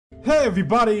Hey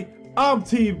everybody, I'm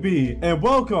TB and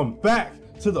welcome back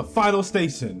to the final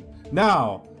station.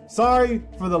 Now, sorry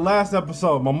for the last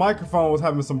episode, my microphone was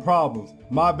having some problems,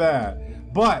 my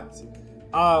bad. But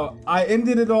I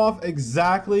ended it off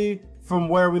exactly from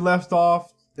where we left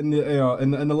off in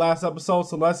the last episode,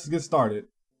 so let's get started.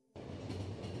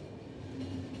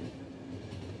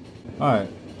 Alright.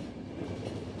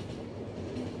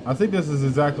 I think this is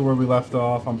exactly where we left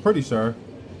off, I'm pretty sure.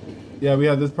 Yeah, we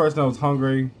had this person that was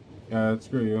hungry. Yeah,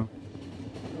 screw you.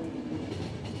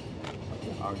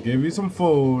 I'll give you some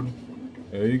food.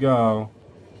 There you go.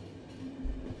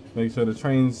 Make sure the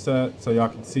train's set so y'all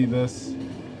can see this.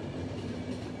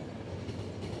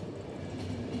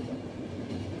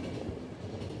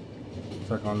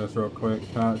 Check on this real quick.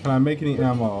 Can I make any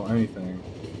ammo? Anything?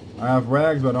 I have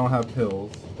rags, but I don't have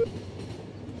pills.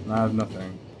 And I have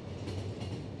nothing.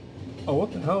 Oh,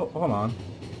 what the hell? Hold on.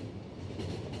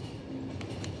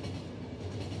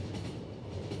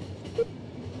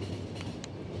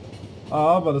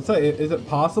 I was about to say, is it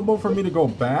possible for me to go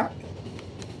back?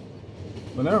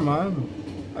 But never mind.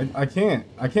 I can't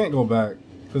go back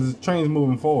because the train's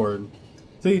moving forward.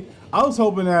 See, I was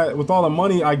hoping that with all the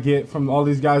money I get from all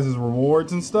these guys'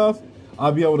 rewards and stuff,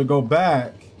 I'll be able to go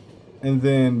back and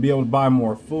then be able to buy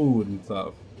more food and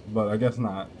stuff. But I guess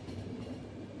not.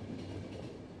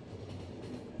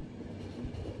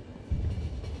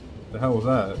 The hell was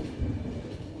that?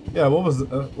 Yeah, what was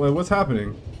wait, what's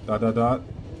happening? ...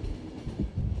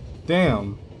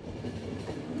 Damn.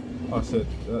 Oh shit,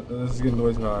 this is getting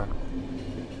way too high.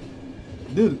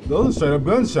 Dude, those are straight up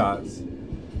gunshots.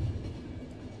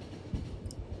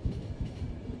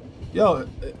 Yo,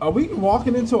 are we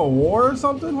walking into a war or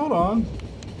something? Hold on.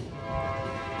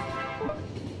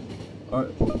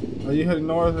 Are you heading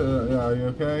north? Yeah, are you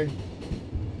okay?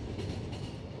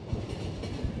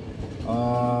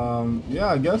 Yeah,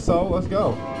 I guess so. Let's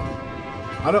go.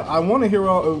 I want to hear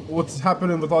what's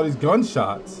happening with all these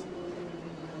gunshots.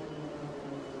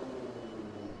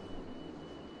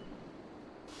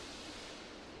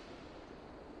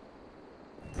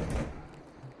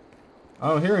 I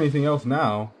don't hear anything else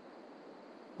now.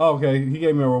 Oh, okay, he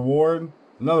gave me a reward,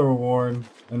 another reward,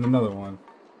 and another one.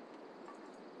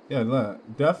 Yeah,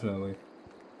 that definitely.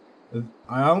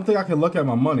 I don't think I can look at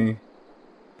my money.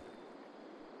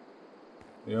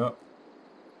 Yep.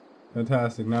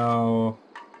 Fantastic. Now,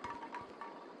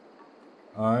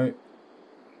 alright.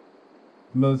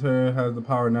 The military has the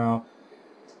power now,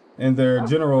 and their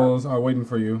generals are waiting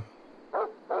for you.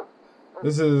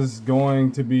 This is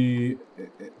going to be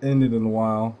ended in a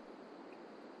while.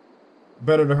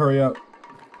 Better to hurry up.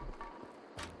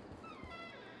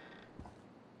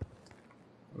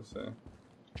 Let's see.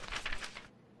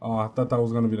 Oh, I thought that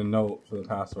was going to be the note for the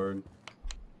password.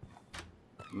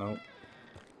 Nope.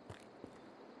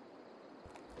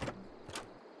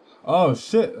 Oh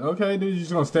shit, okay dude, you're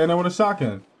just gonna stand there with a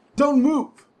shotgun. Don't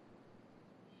move!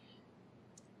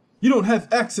 You don't have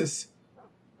access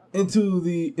into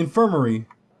the infirmary. ...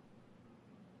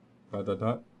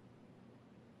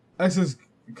 Access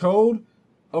code?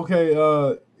 Okay,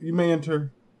 you may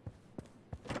enter.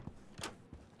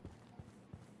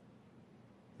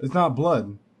 It's not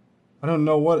blood. I don't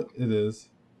know what it is.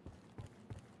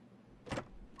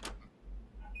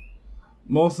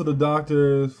 Most of the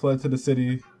doctors fled to the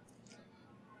city.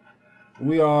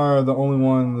 We are the only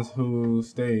ones who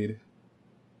stayed.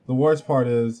 The worst part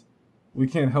is, we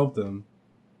can't help them.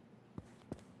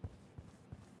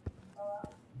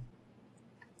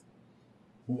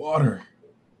 Water.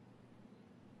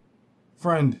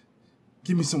 Friend,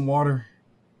 give me some water.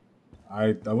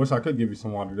 I wish I could give you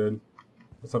some water, dude.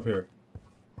 What's up here?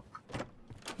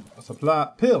 A supply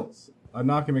pills. I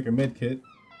now can make a med kit.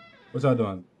 What y'all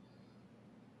doing?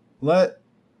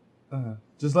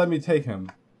 Just let me take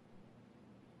him.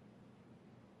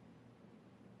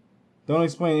 Don't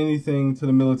explain anything to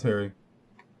the military.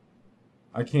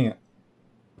 I can't.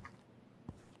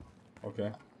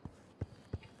 Okay.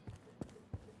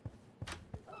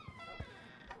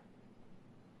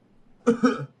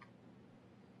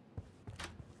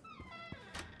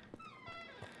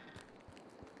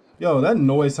 Yo, that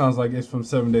noise sounds like it's from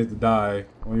 7 Days to Die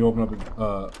when you open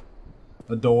up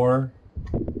a door.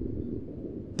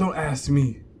 Don't ask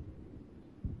me.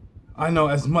 I know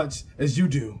as much as you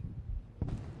do.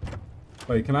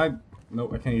 Wait, can I?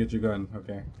 Nope, I can't get your gun.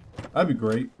 Okay. That'd be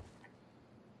great.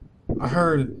 I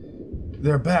heard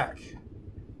they're back.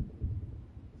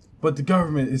 But the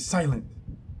government is silent.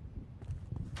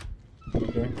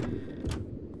 Okay.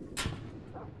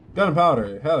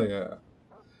 Gunpowder, hell yeah.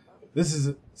 This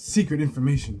is secret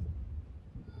information.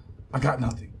 I got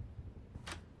nothing.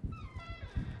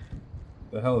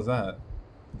 The hell is that?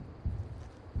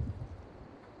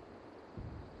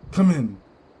 Come in.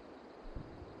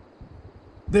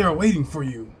 They are waiting for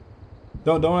you.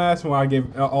 Don't ask me why I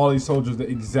gave all these soldiers the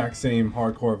exact same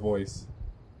hardcore voice.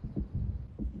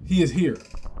 He is here.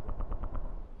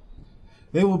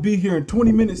 They will be here in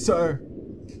 20 minutes, sir.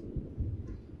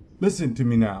 Listen to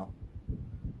me now.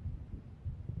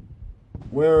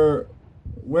 Where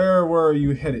were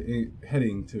you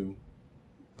heading to? ...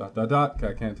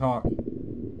 I can't talk.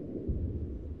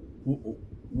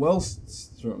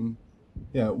 Wellstrom.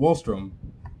 Yeah, Wellstrom.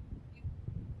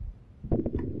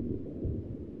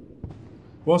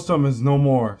 Wellstrom is no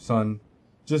more, son.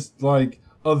 Just like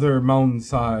other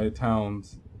mountainside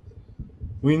towns.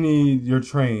 We need your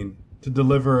train to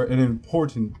deliver an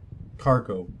important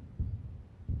cargo.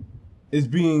 It's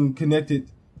being connected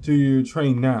to your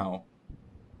train now.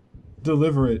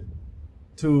 Deliver it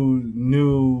to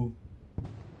New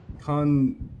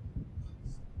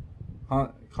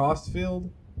Costfield?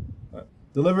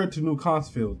 Deliver it to New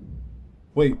Costfield.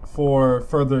 Wait for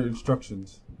further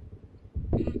instructions. ...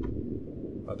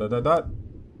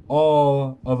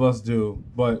 All of us do,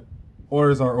 but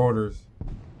orders are orders.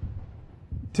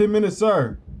 10 minutes,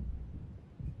 sir.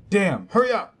 Damn,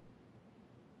 hurry up!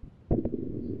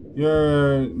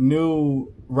 Your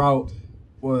new route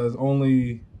was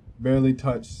only barely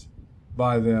touched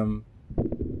by them.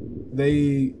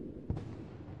 Your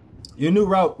new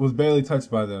route was barely touched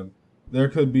by them. There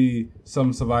could be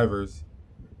some survivors.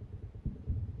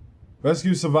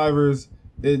 Rescue survivors.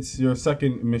 It's your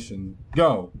second mission.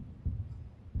 Go. ...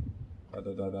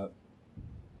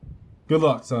 Good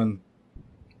luck, son.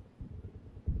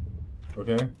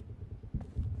 Okay.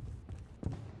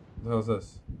 What the hell is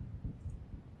this?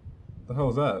 What the hell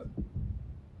is that?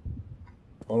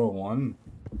 Photo 1?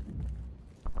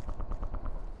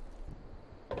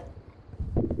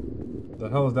 The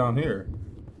hell is down here?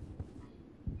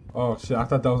 Oh shit! I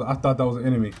thought that was an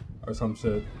enemy or some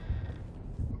shit.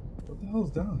 What the hell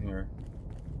is down here?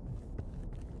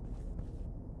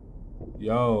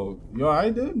 Yo, you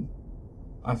alright, dude?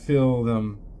 I feel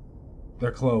them.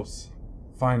 They're close.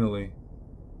 Finally.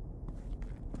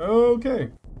 Okay.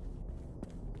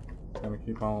 Gonna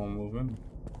keep on moving.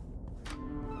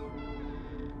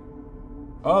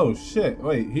 Oh shit!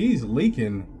 Wait, he's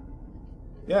leaking.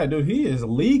 Yeah, dude, he is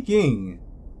leaking.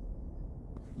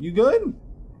 You good?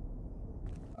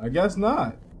 I guess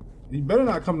not. You better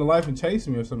not come to life and chase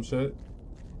me or some shit.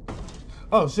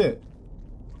 Oh shit.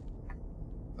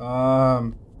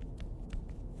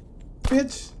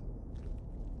 Bitch.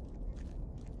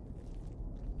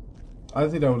 I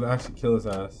think that would actually kill his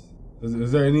ass.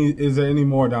 Is there any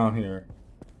more down here?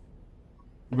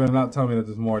 You better not tell me that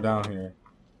there's more down here.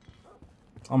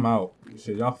 I'm out.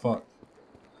 Shit, y'all fucked.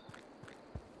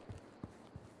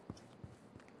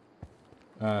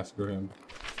 Ah, screw him.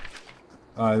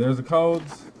 Alright, there's the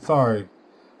codes. Sorry.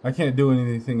 I can't do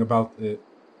anything about it.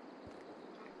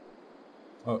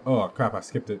 Oh crap, I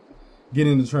skipped it. Get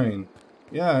in the train.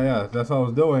 Yeah, that's what I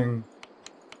was doing.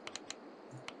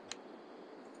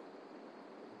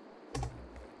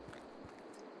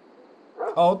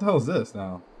 Oh, what the hell is this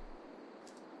now?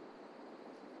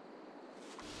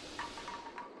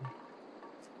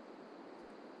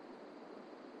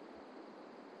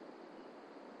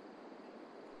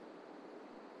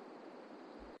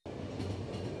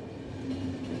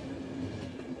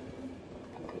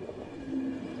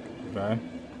 Okay.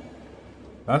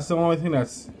 That's the only thing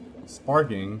that's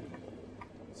sparking.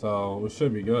 So it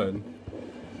should be good.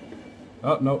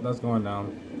 Oh, nope, that's going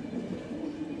down.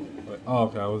 Wait, oh,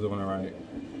 okay, I was doing it right.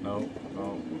 Nope,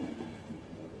 no.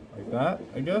 Like that,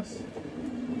 I guess?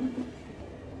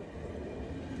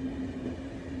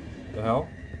 The hell?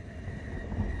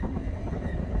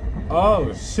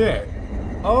 Oh, shit.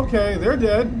 Okay, they're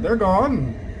dead. They're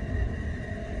gone.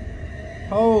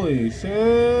 Holy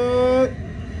shit.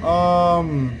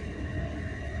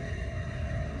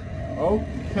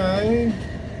 Okay.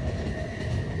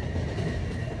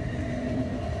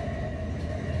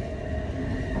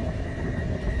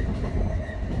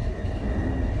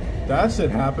 That shit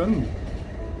happened.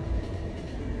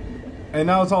 And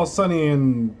now it's all sunny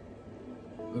and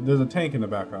there's a tank in the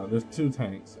background. There's 2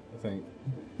 tanks, I think.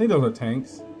 I think those are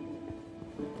tanks.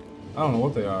 I don't know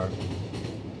what they are.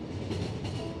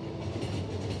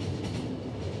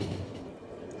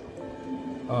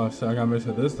 Oh shit, I gotta make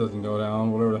sure this doesn't go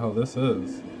down, whatever the hell this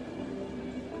is.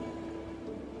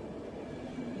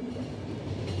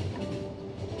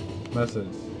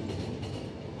 Message.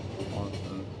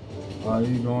 Are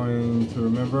you going to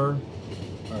remember?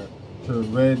 Or to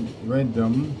read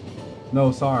them?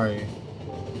 No, sorry.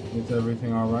 Is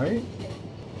everything alright?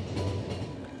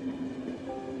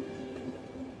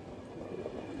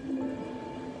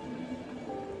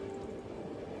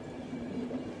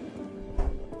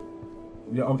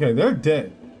 Yeah, okay, they're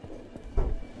dead.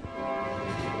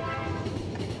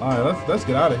 Alright, let's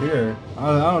get out of here.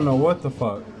 I don't know what the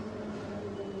fuck.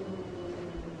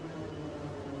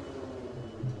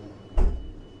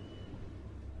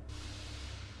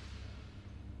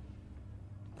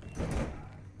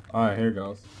 Alright, here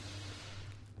goes.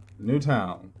 New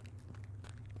town.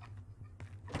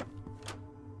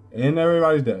 And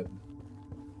everybody's dead.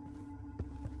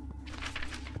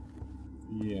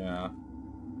 Yeah.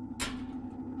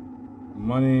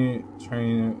 Money,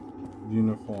 train,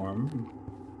 uniform.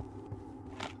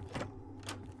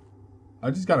 I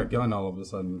just got a gun all of a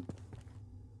sudden.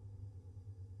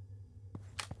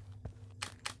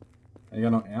 I ain't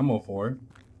got no ammo for it.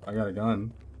 I got a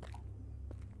gun.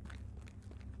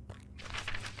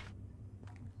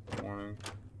 Warning.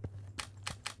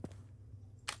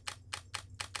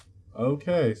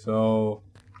 Okay, so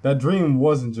that dream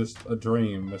wasn't just a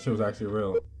dream. That shit was actually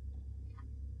real.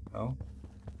 Oh.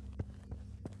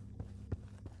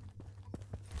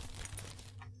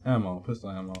 Ammo, pistol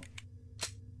ammo.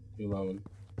 Reload.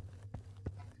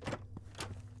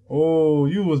 Oh,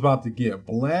 you was about to get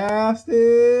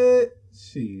blasted.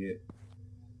 Shit.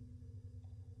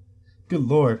 Good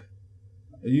lord.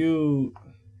 Are you...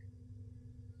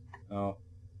 Oh.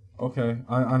 Okay,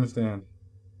 I understand.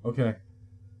 Okay.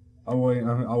 I'll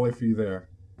wait for you there.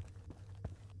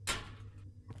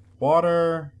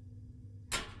 Water.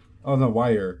 Oh no,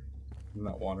 wire.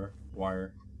 Not water.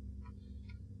 Wire.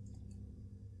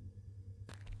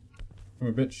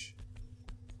 Come here, bitch.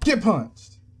 Get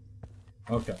punched!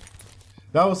 Okay.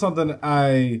 That was something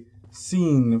I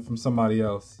seen from somebody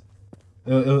else.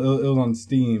 It was on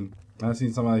Steam. I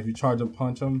seen somebody, if you charge up,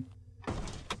 punch them.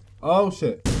 Oh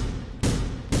shit.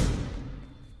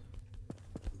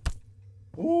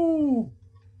 Ooh.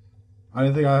 I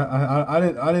didn't think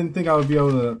I didn't think I would be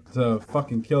able to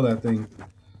fucking kill that thing.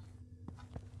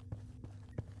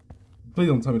 Please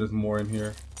don't tell me there's more in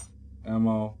here.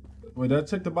 Ammo. Wait, did I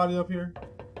check the body up here?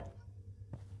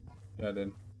 Yeah, I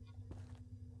did.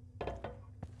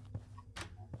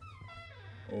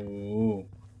 Oh.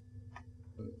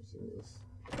 Let's see this.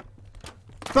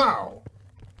 Foul!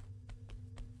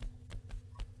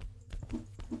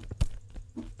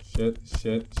 Shit.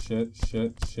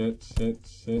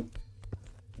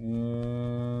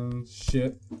 And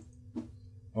shit.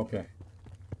 Okay.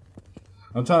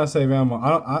 I'm trying to save ammo.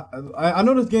 I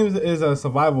know this game is a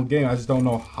survival game. I just don't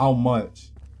know how much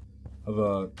of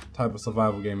a type of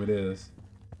survival game it is.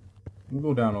 Let me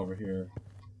go down over here.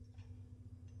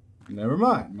 Never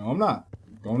mind. No, I'm not.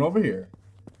 I'm going over here.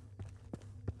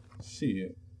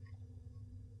 Shit.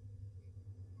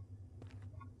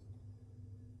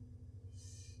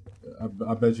 I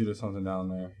bet you there's something down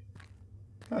there.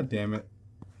 God damn it.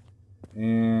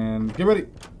 And get ready.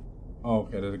 Oh,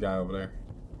 okay, there's a guy over there.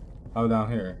 How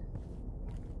down here?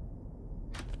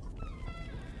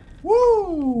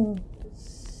 Woo!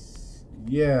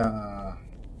 Yeah.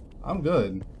 I'm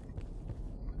good.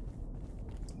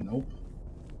 Nope.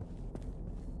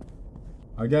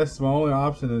 I guess my only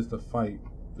option is to fight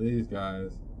these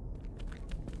guys.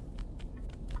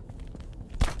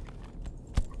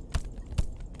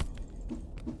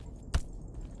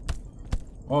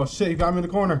 Oh shit, you got me in the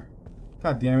corner.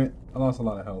 God damn it. I lost a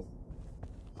lot of health.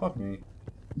 Fuck me.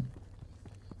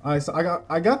 Alright, so I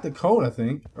got the code, I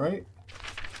think, right?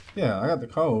 Yeah, I got the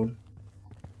code.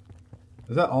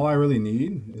 Is that all I really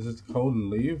need? Is just the code and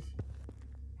leave?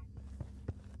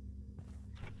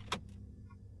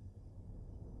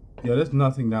 Yeah, there's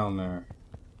nothing down there.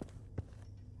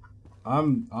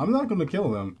 I'm not gonna kill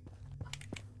them.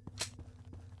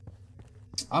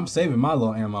 I'm saving my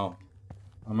little ammo.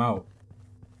 I'm out.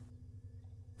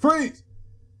 Freeze!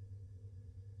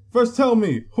 First tell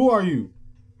me, who are you?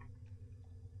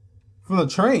 From the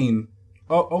train?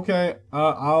 Oh, okay.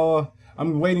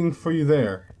 I'm waiting for you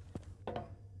there.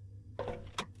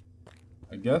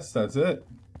 I guess that's it.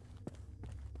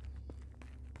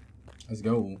 Let's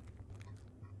go.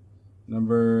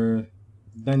 Number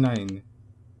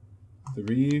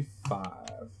 935.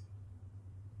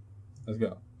 Let's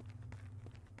go.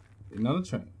 Getting on the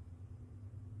train.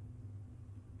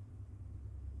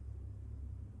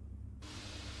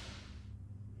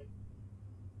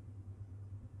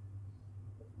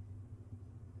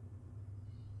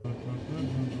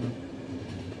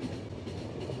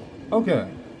 Okay.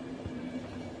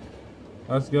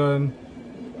 That's good.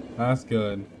 That's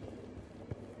good.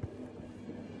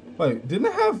 Wait, didn't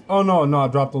I have... Oh, no, I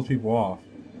dropped those people off.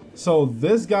 So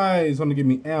this guy is going to give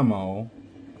me ammo.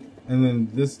 And then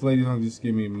this lady's going to just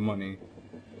give me money.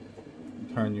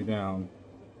 Turn you down.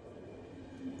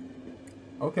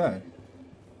 Okay.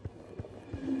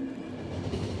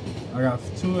 I got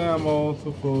 2 ammo,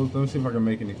 2 foods. Let me see if I can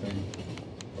make anything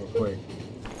real quick.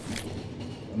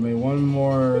 I made 1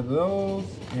 more of those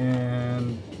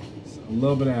and a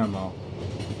little bit of ammo.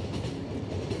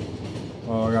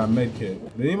 Oh, I got a med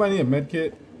kit. Did anybody need a med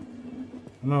kit?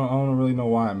 No, I don't really know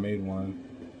why I made one.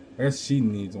 I guess she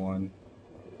needs one.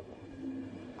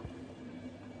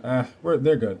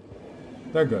 They're good.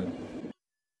 They're good.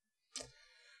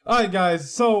 Alright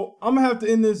guys, so I'm gonna have to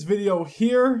end this video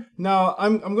here. Now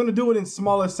I'm gonna do it in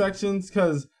smaller sections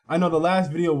because I know the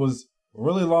last video was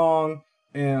really long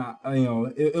and you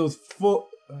know it was full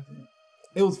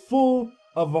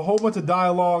of a whole bunch of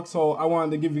dialogue, so I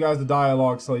wanted to give you guys the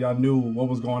dialogue so y'all knew what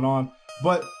was going on.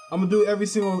 But I'm gonna do every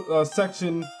single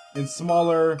section in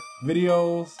smaller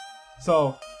videos.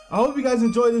 So I hope you guys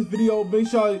enjoyed this video. Make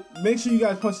sure you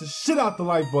guys punch the shit out the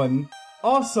like button.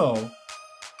 Also,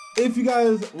 if you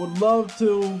guys would love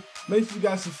to, make sure you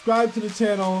guys subscribe to the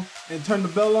channel and turn the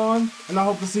bell on. And I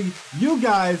hope to see you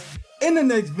guys in the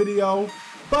next video.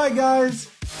 Bye guys.